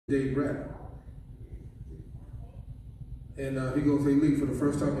Dave Rapp. And he goes, hey Lee, for the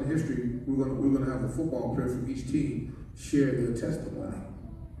first time in history, we're gonna have the football player from each team share their testimony.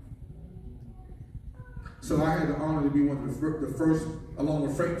 So I had the honor to be one of the first, along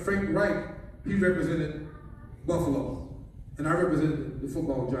with Frank Wright. He represented Buffalo, and I represented the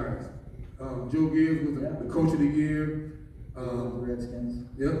football Giants. Joe Gibbs was the coach of the year. The Redskins.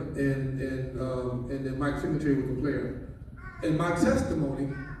 Yep, and then Mike Singletary was the player. And my testimony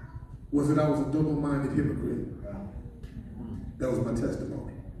was that I was a double-minded hypocrite. Wow. That was my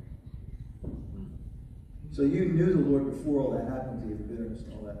testimony. So you knew the Lord before all that happened to you, the bitterness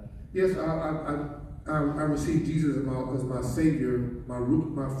and all that. Yes, I received Jesus as my Savior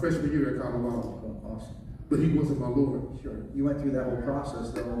my freshman year at Colorado. Oh, awesome. But He wasn't my Lord. Sure. You went through that whole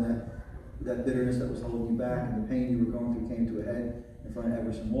process though, and that bitterness that was holding you back and the pain you were going through came to a head in front of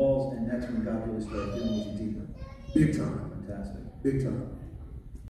Everson Walls, and that's when God really started dealing with you deeper. Big time. Fantastic. Big time.